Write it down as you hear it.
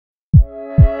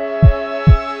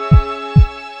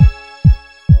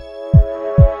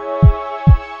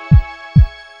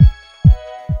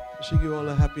Wishing you all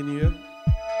a happy new year.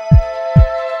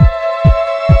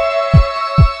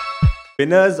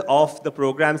 Winners of the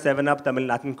program 7-Up Tamil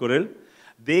Naatin Kural,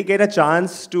 they get a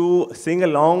chance to sing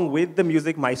along with the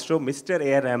music maestro, Mr.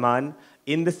 A.R. Rahman,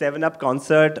 in the 7-Up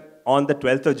concert on the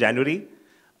 12th of January.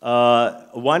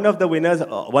 One of the winners,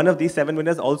 one of these 7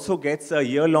 winners also gets a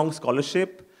year-long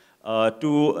scholarship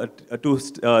to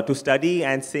study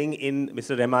and sing in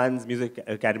Mr. Rahman's Music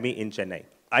Academy in Chennai.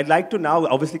 I'd like to now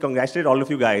obviously congratulate all of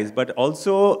you guys, but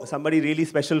also somebody really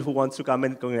special who wants to come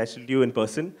and congratulate you in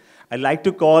person. I'd like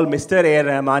to call Mr. A.R.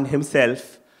 Rahman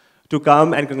himself to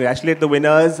come and congratulate the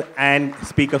winners and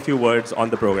speak a few words on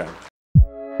the program.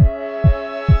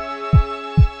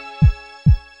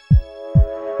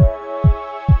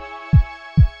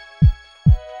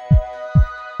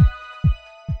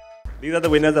 These are the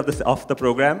winners of the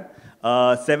program.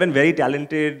 7 very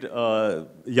talented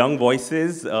young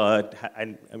voices.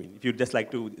 And I mean, if you'd just like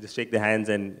to just shake their hands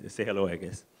and say hello, I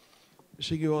guess.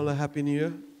 Wishing you all a happy new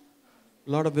year.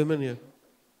 A lot of women here.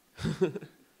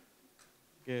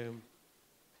 Okay.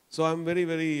 So I'm very,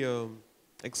 very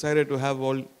excited to have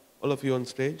all of you on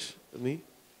stage with me,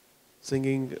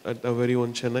 singing at our very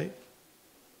own Chennai.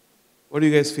 What do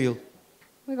you guys feel?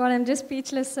 Oh my God, I'm just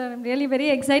speechless, sir. I'm really very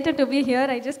excited to be here.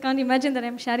 I just can't imagine that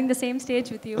I'm sharing the same stage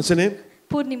with you. What's your name?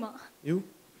 Purnima. You?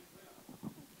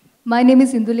 My name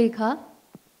is Indulekha.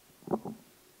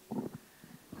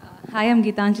 Hi, I'm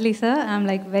Geetanjali, sir. I'm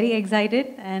very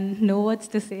excited and no words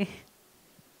to say.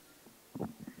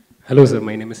 Hello, sir.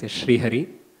 My name is Shri Hari.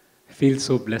 I feel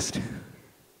so blessed.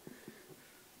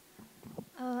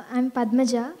 I'm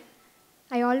Padmaja.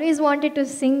 I always wanted to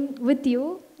sing with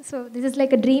you, so this is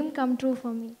like a dream come true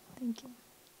for me. Thank you.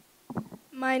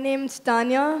 My name's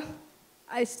Tanya.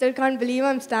 I still can't believe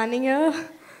I'm standing here.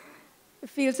 It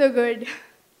feels so good.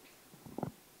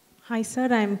 Hi, sir.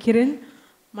 I'm Kiran.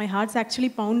 My heart's actually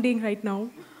pounding right now.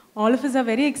 All of us are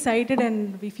very excited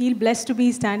and we feel blessed to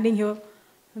be standing here.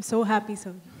 I'm so happy,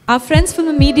 sir. Our friends from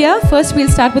the media, first we'll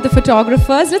start with the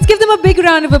photographers. Let's give them a big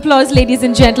round of applause, ladies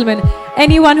and gentlemen.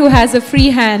 Anyone who has a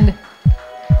free hand.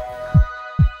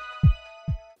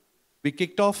 We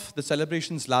kicked off the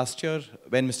celebrations last year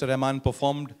when Mr. Rahman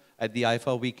performed at the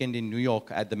IFA weekend in New York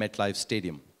at the MetLife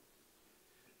Stadium.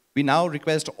 We now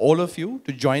request all of you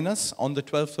to join us on the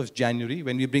 12th of January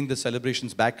when we bring the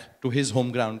celebrations back to his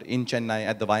home ground in Chennai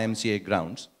at the YMCA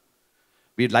grounds.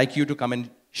 We'd like you to come and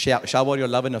shower your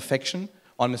love and affection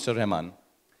on Mr. Rahman.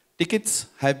 Tickets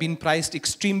have been priced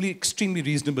extremely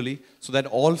reasonably so that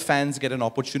all fans get an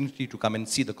opportunity to come and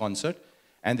see the concert.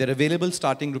 And they're available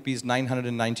starting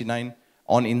 ₹999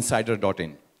 on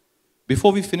insider.in.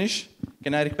 Before we finish,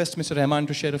 can I request Mr. Rahman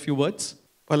to share a few words?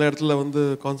 பல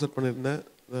இடத்துல concert பண்ணிருந்தேன்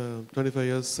 25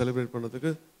 years celebrate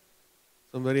பண்ணதுக்கு.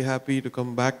 So I'm very happy to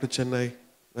come back to Chennai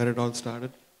where it all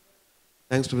started.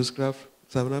 Thanks to Wishcraft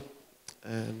 7-Up,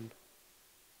 and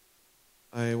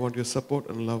I want your support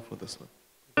and love for this one.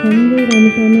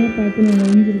 பார்த்து நான்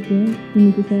வரைஞ்சிருக்கேன்.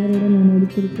 இன்னைக்கு சாரோட நான்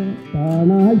நடிச்சிருக்கேன்.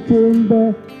 தானாய் சேர்ந்த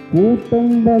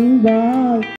கூட்டம் வந்தால்